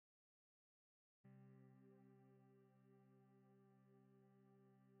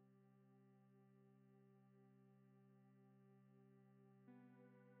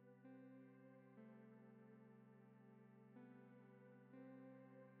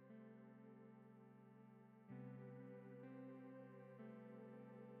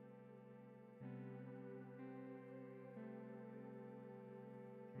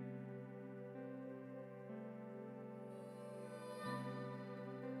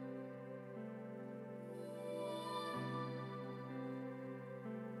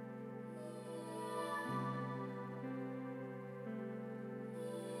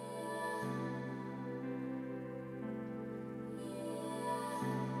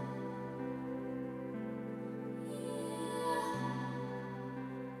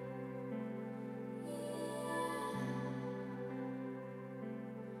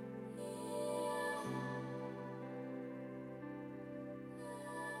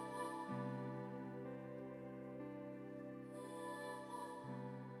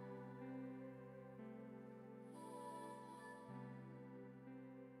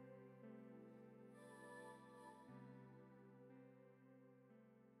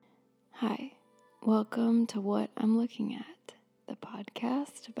Hi, welcome to What I'm Looking At, the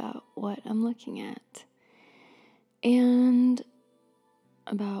podcast about what I'm looking at and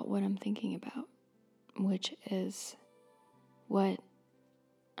about what I'm thinking about, which is what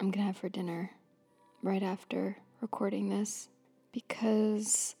I'm going to have for dinner right after recording this.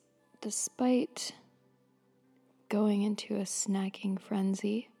 Because despite going into a snacking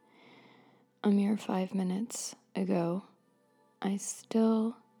frenzy a mere 5 minutes ago, I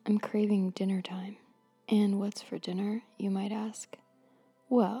still am craving dinner time. And what's for dinner, you might ask?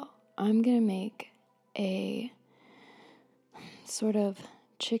 Well, I'm going to make a sort of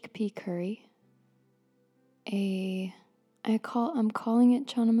chickpea curry. I'm calling it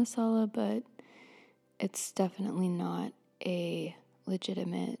chana masala, but it's definitely not a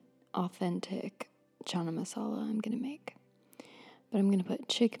legitimate, authentic chana masala I'm going to make. But I'm going to put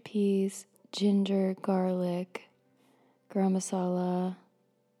chickpeas, ginger, garlic, garam masala,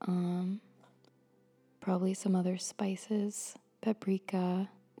 probably some other spices, paprika,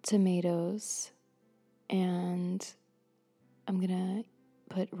 tomatoes, and I'm gonna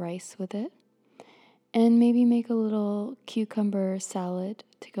put rice with it, and maybe make a little cucumber salad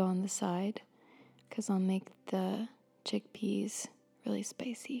to go on the side, because I'll make the chickpeas really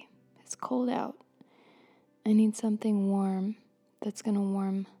spicy. It's cold out. I need something warm that's gonna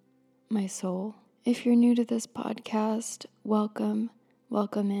warm my soul. If you're new to this podcast, welcome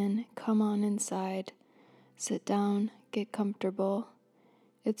in, come on inside. Sit down, get comfortable.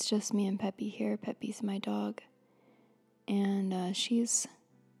 It's just me and Peppy here. Peppy's my dog. And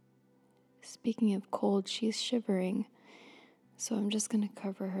speaking of cold, she's shivering. So I'm just going to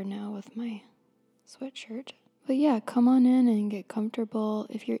cover her now with my sweatshirt. But yeah, come on in and get comfortable.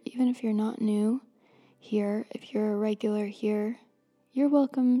 Even if you're not new here, if you're a regular here, you're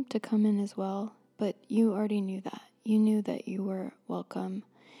welcome to come in as well. But you already knew that. You knew that you were welcome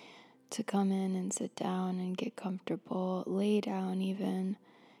to come in and sit down and get comfortable, lay down even,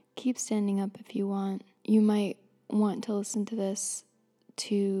 keep standing up if you want. You might want to listen to this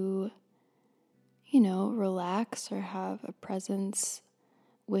to, relax or have a presence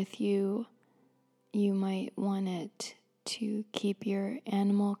with you. You might want it to keep your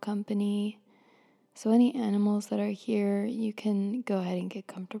animal company. So any animals that are here, you can go ahead and get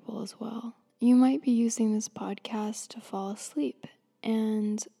comfortable as well. You might be using this podcast to fall asleep.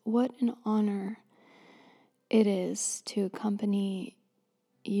 And what an honor it is to accompany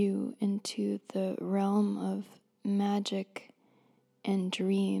you into the realm of magic and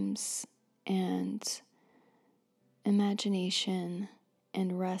dreams and imagination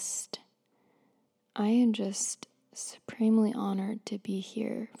and rest. I am just supremely honored to be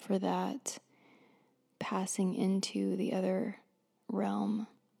here for that passing into the other realm.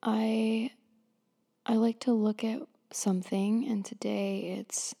 I like to look at something, and today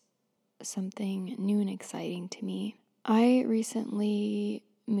it's something new and exciting to me. I recently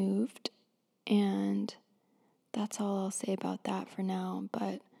moved, and that's all I'll say about that for now.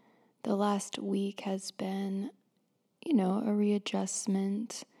 But the last week has been, a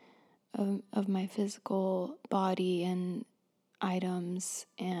readjustment of my physical body and items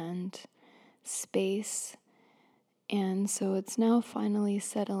and space. And so it's now finally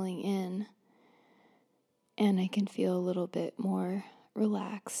settling in, and I can feel a little bit more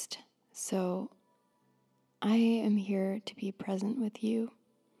relaxed. So I am here to be present with you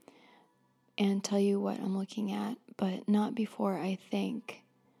and tell you what I'm looking at, but not before I thank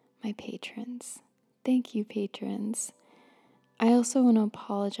my patrons. Thank you, patrons. I also want to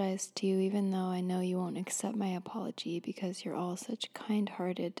apologize to you, even though I know you won't accept my apology because you're all such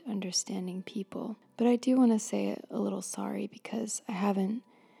kind-hearted, understanding people. But I do want to say a little sorry because I haven't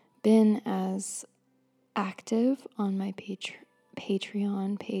been as active on my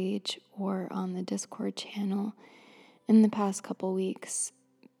Patreon page or on the Discord channel in the past couple weeks.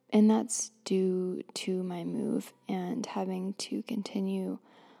 And that's due to my move and having to continue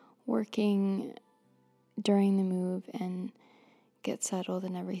working during the move and get settled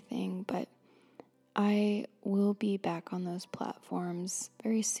and everything. But I will be back on those platforms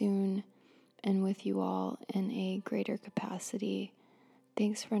very soon and with you all in a greater capacity.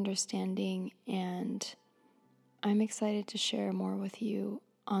 Thanks for understanding, and I'm excited to share more with you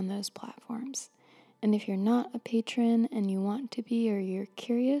on those platforms. And if you're not a patron and you want to be, or you're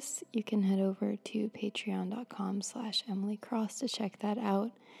curious, you can head over to patreon.com/EmilyCross to check that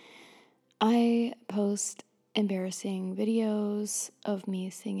out. I post embarrassing videos of me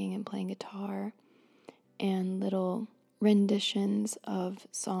singing and playing guitar and little renditions of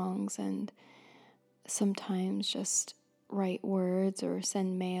songs, and sometimes just write words or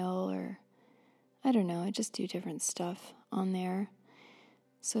send mail, or I don't know, I just do different stuff on there.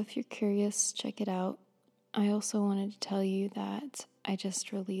 So if you're curious, check it out. I also wanted to tell you that I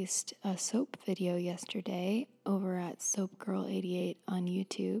just released a soap video yesterday over at Soap Girl 88 on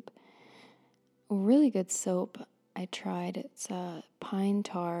YouTube. Really good soap I tried. It's a pine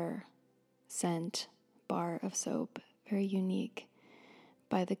tar scent bar of soap, very unique,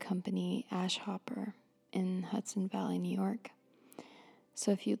 by the company Ash Hopper in Hudson Valley, New York. So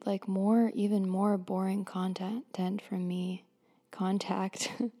if you'd like even more boring content from me,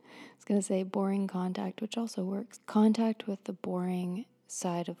 contact, I was going to say boring contact, which also works. Contact with the boring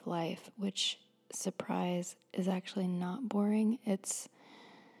side of life, which, surprise, is actually not boring. It's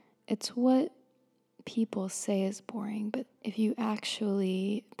what people say is boring, but if you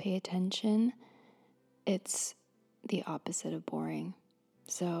actually pay attention, it's the opposite of boring.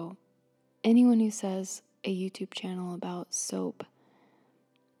 So anyone who says a YouTube channel about soap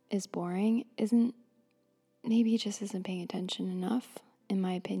is boring maybe just isn't paying attention enough, in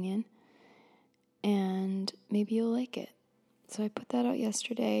my opinion, and maybe you'll like it. So I put that out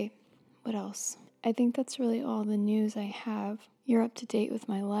yesterday. What else? I think that's really all the news I have. You're up to date with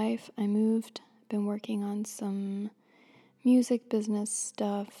my life. I moved, been working on some music business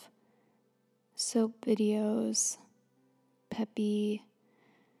stuff, soap videos, peppy.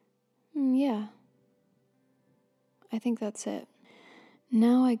 Yeah, I think that's it.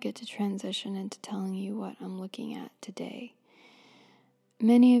 Now I get to transition into telling you what I'm looking at today.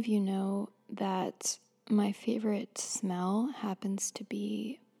 Many of you know that my favorite smell happens to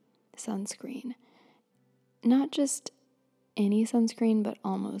be sunscreen. Not just any sunscreen, but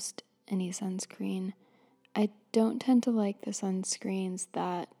almost any sunscreen. I don't tend to like the sunscreens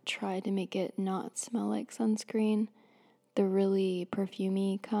that try to make it not smell like sunscreen, the really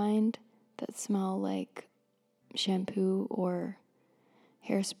perfumey kind that smell like shampoo or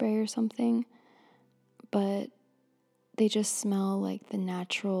hairspray or something, but they just smell like the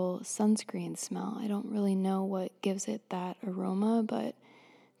natural sunscreen smell. I don't really know what gives it that aroma, but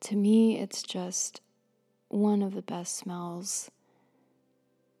to me, it's just one of the best smells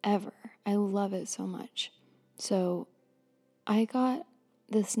ever. I love it so much. So I got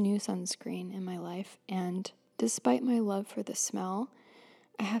this new sunscreen in my life, and despite my love for the smell,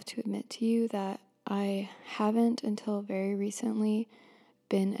 I have to admit to you that I haven't until very recently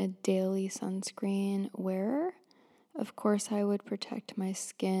been a daily sunscreen wearer. Of course, I would protect my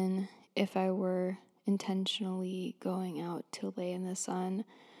skin if I were intentionally going out to lay in the sun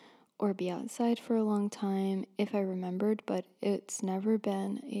or be outside for a long time if I remembered, but it's never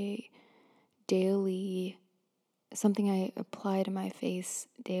been a daily, something I apply to my face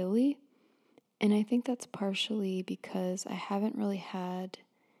daily. And I think that's partially because I haven't really had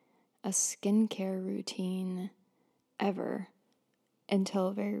a skincare routine ever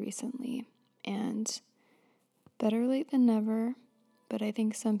until very recently. And better late than never, but I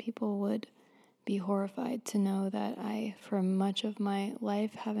think some people would be horrified to know that I, for much of my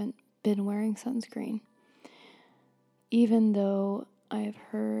life, haven't been wearing sunscreen. Even though I've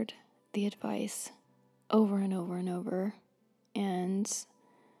heard the advice over and over and over and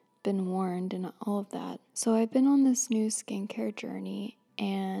been warned and all of that. So I've been on this new skincare journey,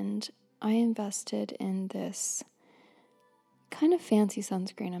 and I invested in this kind of fancy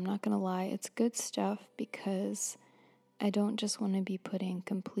sunscreen. I'm not going to lie. It's good stuff because I don't just want to be putting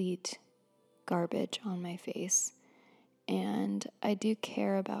complete garbage on my face. And I do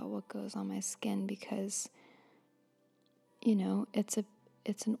care about what goes on my skin because,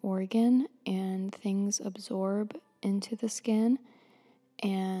 it's an organ and things absorb into the skin.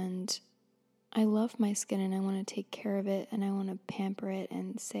 And I love my skin and I want to take care of it and I want to pamper it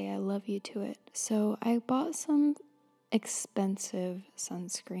and say I love you to it. So I bought some expensive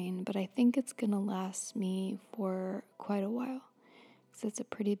sunscreen, but I think it's going to last me for quite a while because it's a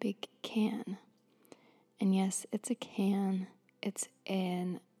pretty big can. And yes, it's a can. It's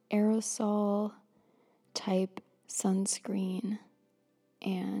an aerosol type sunscreen,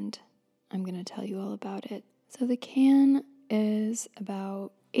 and I'm going to tell you all about it. So the can is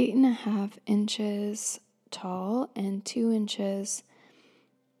about 8.5 inches tall and 2 inches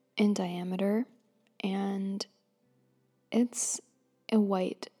in diameter, and it's a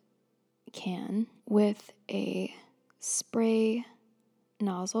white can with a spray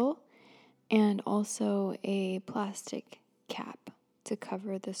nozzle and also a plastic cap to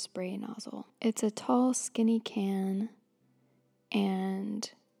cover the spray nozzle. It's a tall, skinny can,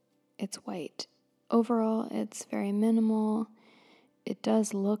 and it's white. Overall, it's very minimal. It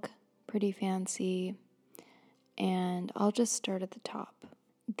does look pretty fancy, and I'll just start at the top.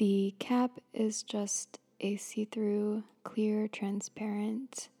 The cap is just a see-through, clear,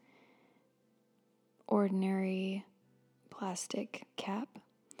 transparent, ordinary plastic cap.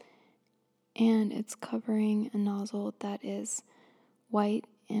 and it's covering a nozzle that is white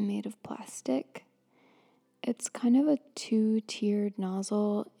and made of plastic. It's kind of a 2-tiered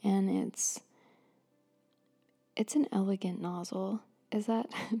nozzle, and it's an elegant nozzle. Is that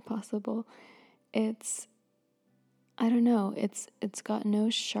possible? I don't know, it's got no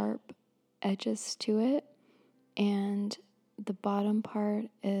sharp edges to it, and the bottom part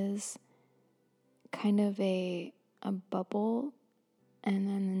is kind of a bubble, and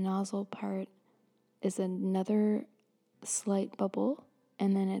then the nozzle part is another slight bubble,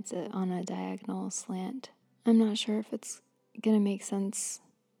 and then it's on a diagonal slant. I'm not sure if it's gonna make sense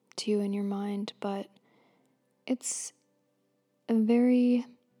to you in your mind, but it's a very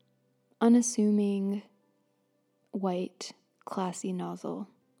unassuming white classy nozzle.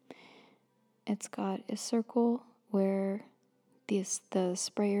 It's got a circle where the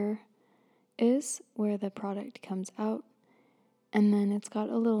sprayer is, where the product comes out, and then it's got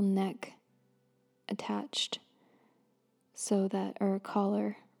a little neck attached, or a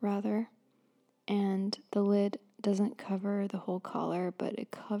collar rather, and the lid doesn't cover the whole collar, but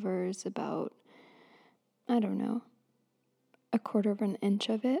it covers about, I don't know, 1/4 of an inch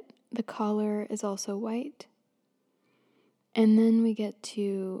of it. The collar is also white. And then we get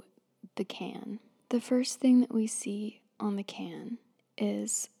to the can. The first thing that we see on the can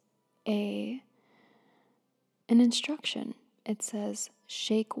is an instruction. It says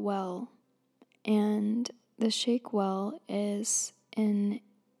shake well, and the shake well is in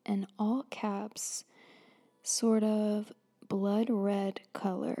an all caps sort of blood red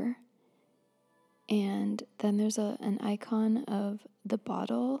color, and then there's an icon of the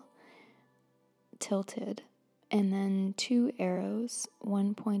bottle tilted, and then 2 arrows,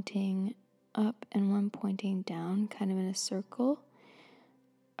 one pointing up and one pointing down, kind of in a circle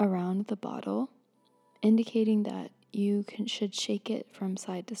around the bottle, indicating that you should shake it from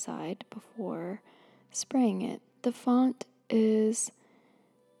side to side before spraying it. The font is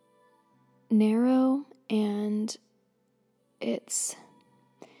narrow, and it's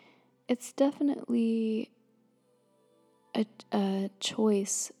definitely a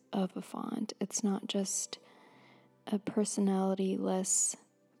choice of a font. It's not just a personality-less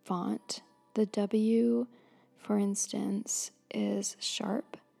font. The W, for instance, is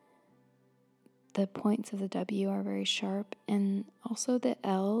sharp. The points of the W are very sharp, and also the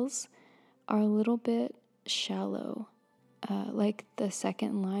L's are a little bit shallow. Like the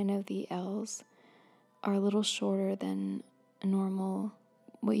second line of the L's are a little shorter than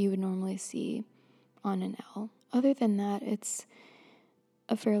what you would normally see on an L. Other than that, it's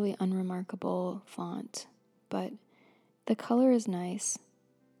a fairly unremarkable font, but the color is nice.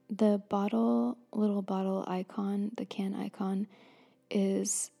 The little bottle icon, the can icon,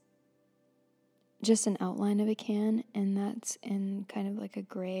 is just an outline of a can, and that's in kind of like a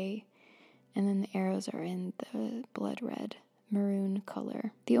gray, and then the arrows are in the blood red, maroon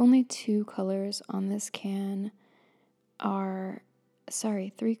color. The only 2 colors on this can are,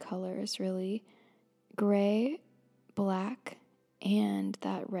 3 colors really, gray, black, and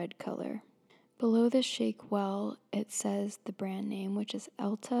that red color. Below the shake well, it says the brand name, which is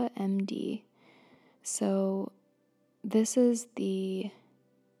EltaMD. So this is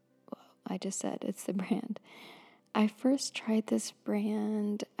I just said it's the brand. I first tried this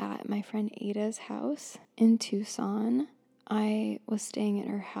brand at my friend Ada's house in Tucson. I was staying at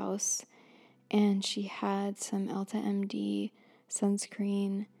her house, and she had some EltaMD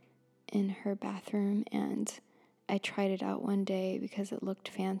sunscreen in her bathroom, and I tried it out one day because it looked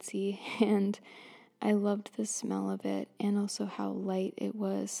fancy, and I loved the smell of it and also how light it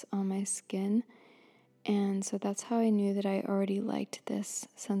was on my skin. And so that's how I knew that I already liked this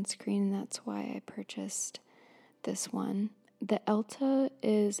sunscreen, and that's why I purchased this one. The Elta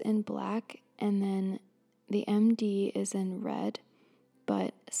is in black, and then the MD is in red,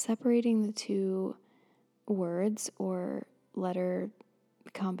 but separating the 2 words or letter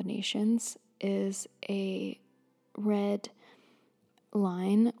combinations is a red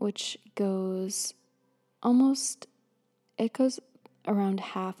line which goes around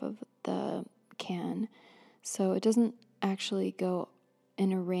half of the can, so it doesn't actually go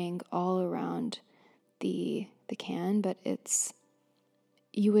in a ring all around the can, but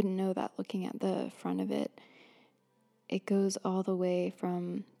you wouldn't know that looking at the front of it. It goes all the way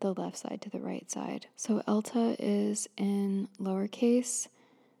from the left side to the right side. So Elta is in lowercase,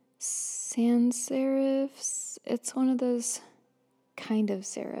 sans serifs. It's one of those kind of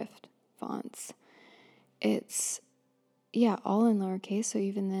serif fonts. It's, all in lowercase, so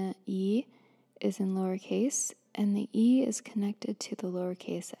even the E is in lowercase, and the E is connected to the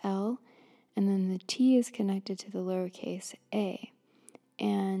lowercase L, and then the T is connected to the lowercase a.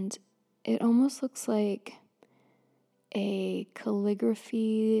 And it almost looks like a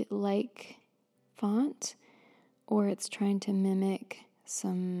calligraphy-like font, or it's trying to mimic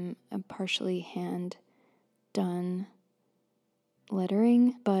some partially hand-done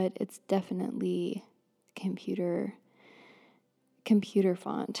lettering, but it's definitely computer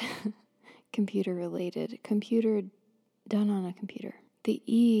font, computer related, computer done on a computer. The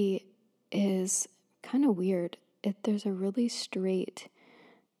E is kind of weird. There's a really straight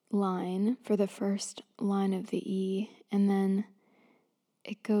line for the first line of the E, and then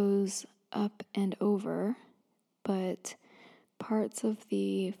it goes up and over, but parts of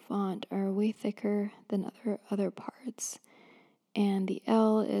the font are way thicker than other parts. And the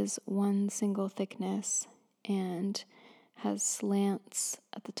L is one single thickness and has slants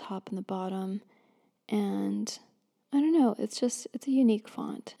at the top and the bottom. And I don't know, it's a unique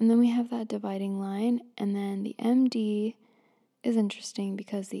font. And then we have that dividing line. And then the MD is interesting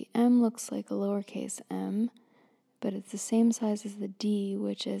because the M looks like a lowercase m, but it's the same size as the D,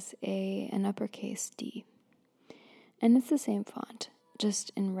 which is an uppercase D. And it's the same font,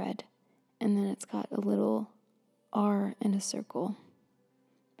 just in red. And then it's got a little R in a circle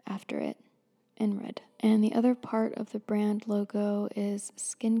after it in red. And the other part of the brand logo is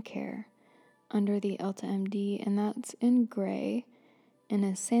skincare under the EltaMD, and that's in gray in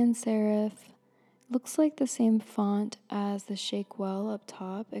a sans serif. Looks like the same font as the Shakewell up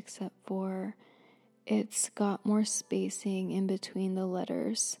top, except for it's got more spacing in between the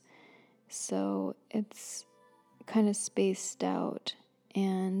letters. So it's kind of spaced out,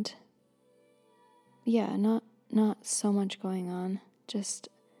 and yeah, not so much going on, just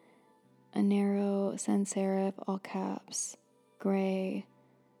a narrow sans serif, all caps, gray,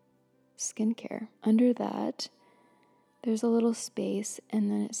 skincare. Under that, there's a little space, and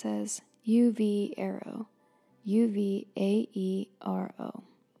then it says UV Aero, UVAERO,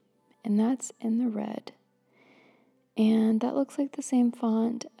 and that's in the red. And that looks like the same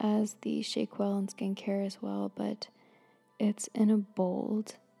font as the Shakewell and skincare as well, but it's in a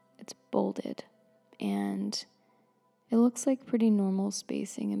bold. It's bolded, and it looks like pretty normal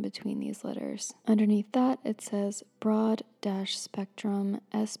spacing in between these letters. Underneath that, it says broad-spectrum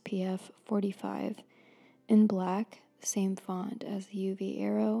SPF 45 in black, the same font as the UV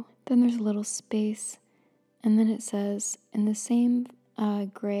Aero. Then there's a little space, and then it says in the same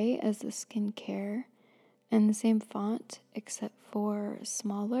gray as the skincare and the same font except for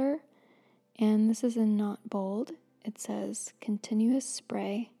smaller, and this is in not bold. It says continuous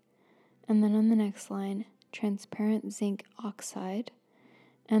spray, and then on the next line, transparent zinc oxide,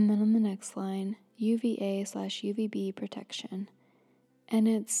 and then on the next line, UVA/UVB protection, and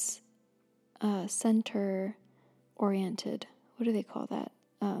it's center oriented. What do they call that?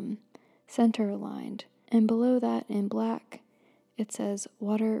 Center aligned. And below that in black, it says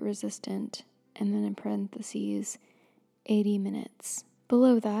water resistant, and then in parentheses, 80 minutes.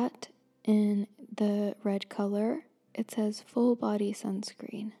 Below that, in the red color, it says full body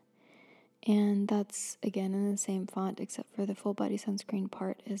sunscreen. And that's, again, in the same font, except for the full body sunscreen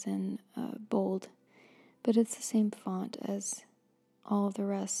part is in bold. But it's the same font as all of the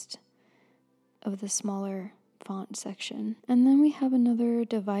rest of the smaller font section. And then we have another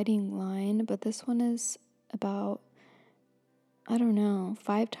dividing line, but this one is about,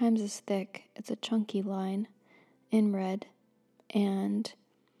 5 times as thick. It's a chunky line in red. And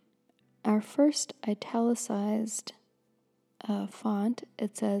our first italicized font,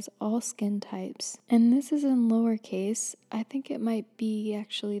 it says all skin types, and this is in lowercase. I think it might be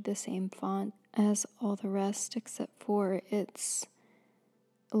actually the same font as all the rest, except for it's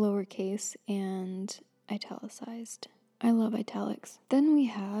lowercase and italicized. I love italics. Then we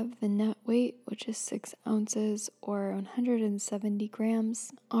have the net weight, which is 6 ounces or 170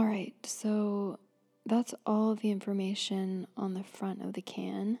 grams. All right, so that's all the information on the front of the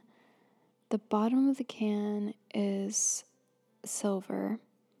can. The bottom of the can is silver,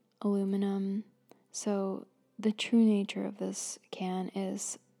 aluminum. So the true nature of this can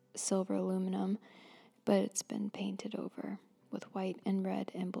is silver aluminum, but it's been painted over with white and red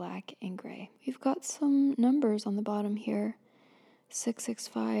and black and gray. We've got some numbers on the bottom here.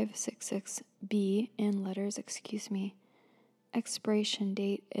 66566B in letters, Expiration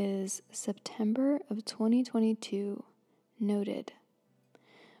date is September of 2022. Noted.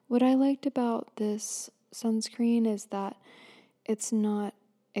 What I liked about this sunscreen is that it's not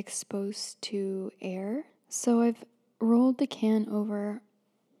exposed to air. So I've rolled the can over,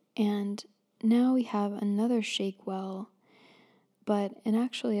 and now we have another Shakewell, but in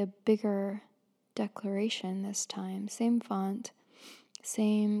actually a bigger declaration this time. Same font,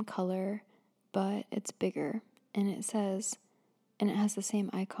 same color, but it's bigger. And it says, and it has the same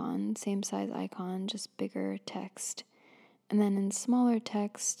icon, same size icon, just bigger text. And then in smaller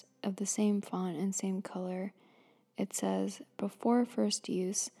text of the same font and same color, it says, before first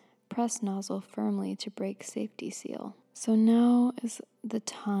use, press nozzle firmly to break safety seal. So now is the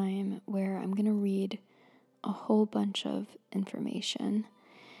time where I'm going to read a whole bunch of information.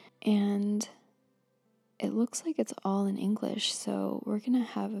 And it looks like it's all in English, so we're going to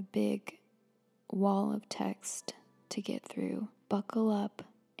have a big wall of text to get through. Buckle up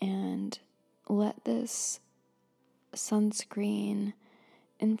and let this sunscreen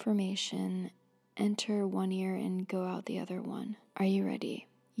information enter one ear and go out the other one. Are you ready?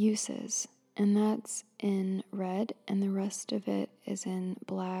 Uses. And that's in red, and the rest of it is in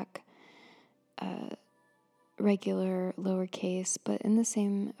black, regular lowercase, but in the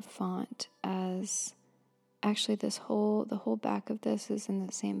same font as, actually the whole back of this is in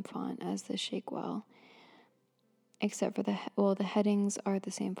the same font as the Shake Well, except for the headings are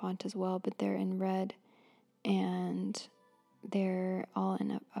the same font as well, but they're in red and they're all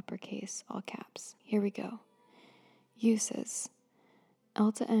in uppercase, all caps. Here we go. Uses.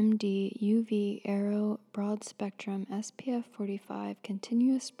 EltaMD UV Aero Broad Spectrum SPF 45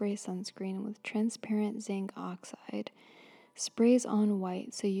 Continuous Spray Sunscreen with transparent zinc oxide. Sprays on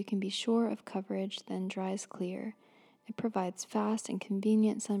white so you can be sure of coverage, then dries clear. It provides fast and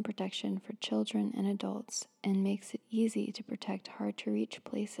convenient sun protection for children and adults and makes it easy to protect hard-to-reach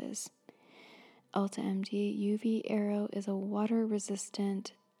places. EltaMD UV Aero is a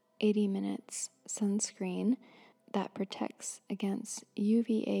water-resistant 80 minutes sunscreen that protects against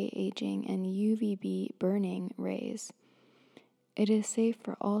UVA aging and UVB burning rays. It is safe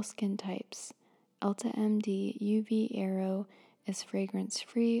for all skin types. EltaMD UV Aero is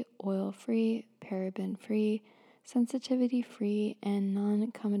fragrance-free, oil-free, paraben-free, sensitivity-free, and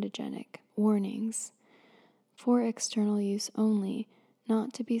non-comedogenic. Warnings. For external use only,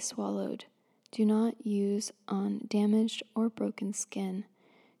 not to be swallowed. Do not use on damaged or broken skin.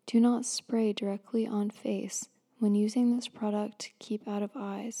 Do not spray directly on face. When using this product, keep out of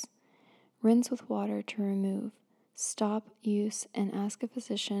eyes. Rinse with water to remove. Stop use and ask a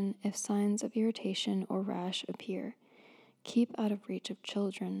physician if signs of irritation or rash appear. Keep out of reach of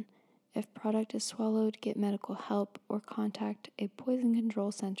children. If product is swallowed, get medical help or contact a poison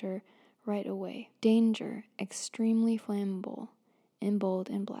control center right away. Danger, extremely flammable, in bold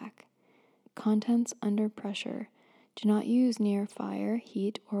and black. Contents under pressure. Do not use near fire,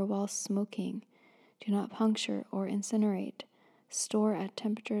 heat, or while smoking. Do not puncture or incinerate. Store at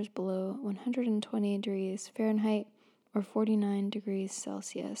temperatures below 120 degrees Fahrenheit or 49 degrees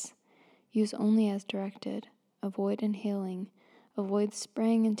Celsius. Use only as directed. Avoid inhaling. Avoid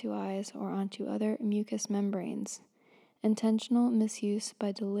spraying into eyes or onto other mucous membranes. Intentional misuse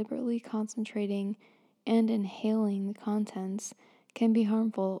by deliberately concentrating and inhaling the contents can be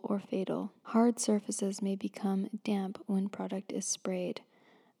harmful or fatal. Hard surfaces may become damp when product is sprayed.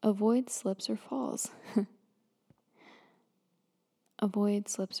 Avoid slips or falls. Avoid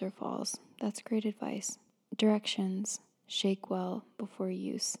slips or falls. That's great advice. Directions. Shake well before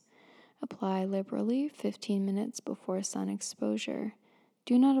use. Apply liberally 15 minutes before sun exposure.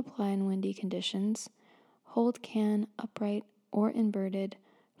 Do not apply in windy conditions. Hold can upright or inverted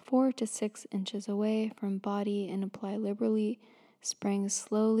 4 to 6 inches away from body and apply liberally, spraying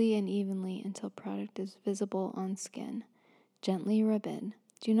slowly and evenly until product is visible on skin. Gently rub in.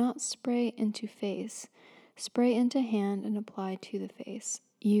 Do not spray into face. Spray into hand and apply to the face.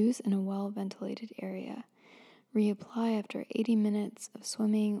 Use in a well-ventilated area. Reapply after 80 minutes of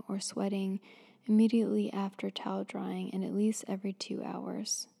swimming or sweating, immediately after towel drying, and at least every 2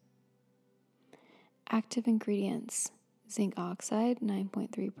 hours. Active ingredients: zinc oxide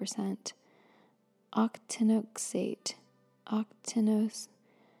 9.3%, octinoxate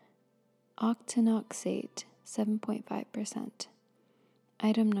 7.5%.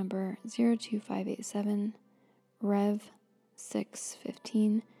 Item number 02587, Rev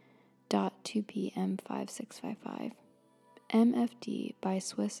 615.2PM5655. MFD by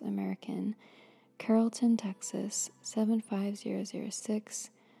Swiss American, Carrollton, Texas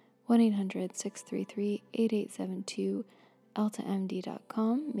 75006, 1-800-633-8872,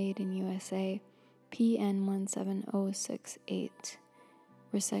 EltaMD.com, made in USA, PN17068.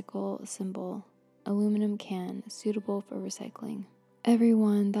 Recycle symbol, aluminum can, suitable for recycling.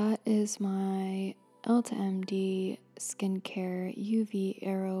 Everyone, that is my EltaMD Skincare UV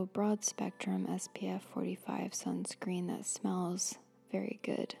Aero Broad Spectrum SPF 45 sunscreen that smells very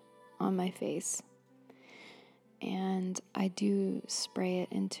good on my face. And I do spray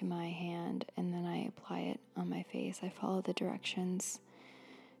it into my hand and then I apply it on my face. I follow the directions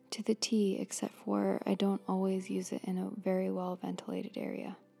to the T, except for I don't always use it in a very well ventilated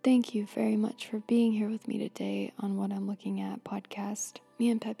area. Thank you very much for being here with me today on What I'm Looking At podcast. Me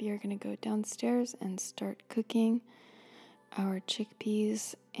and Peppy are going to go downstairs and start cooking our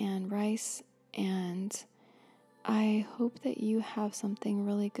chickpeas and rice, and I hope that you have something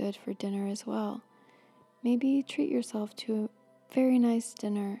really good for dinner as well. Maybe treat yourself to a very nice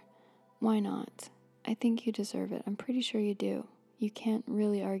dinner. Why not? I think you deserve it. I'm pretty sure you do. You can't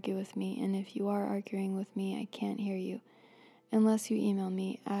really argue with me, and if you are arguing with me, I can't hear you. Unless you email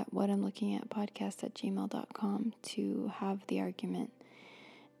me at whatimlookingatpodcast@gmail.com to have the argument,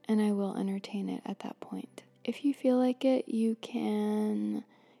 and I will entertain it at that point. If you feel like it, you can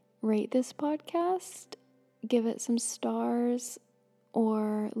rate this podcast, give it some stars,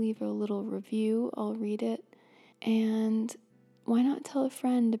 or leave a little review. I'll read it. And why not tell a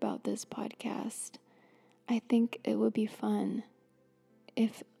friend about this podcast? I think it would be fun.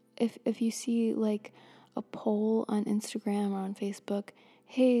 If you see like a poll on Instagram or on Facebook,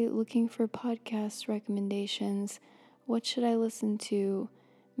 hey, looking for podcast recommendations, what should I listen to?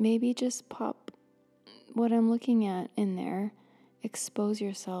 Maybe just pop What I'm Looking At in there. Expose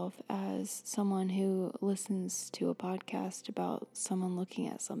yourself as someone who listens to a podcast about someone looking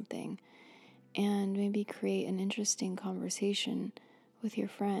at something, and maybe create an interesting conversation with your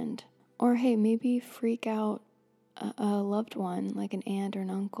friend. Or hey, maybe freak out a loved one, like an aunt or an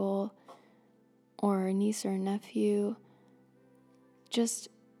uncle, or a niece or a nephew. Just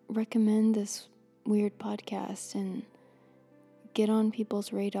recommend this weird podcast and get on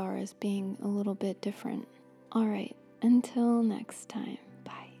people's radar as being a little bit different. All right, until next time.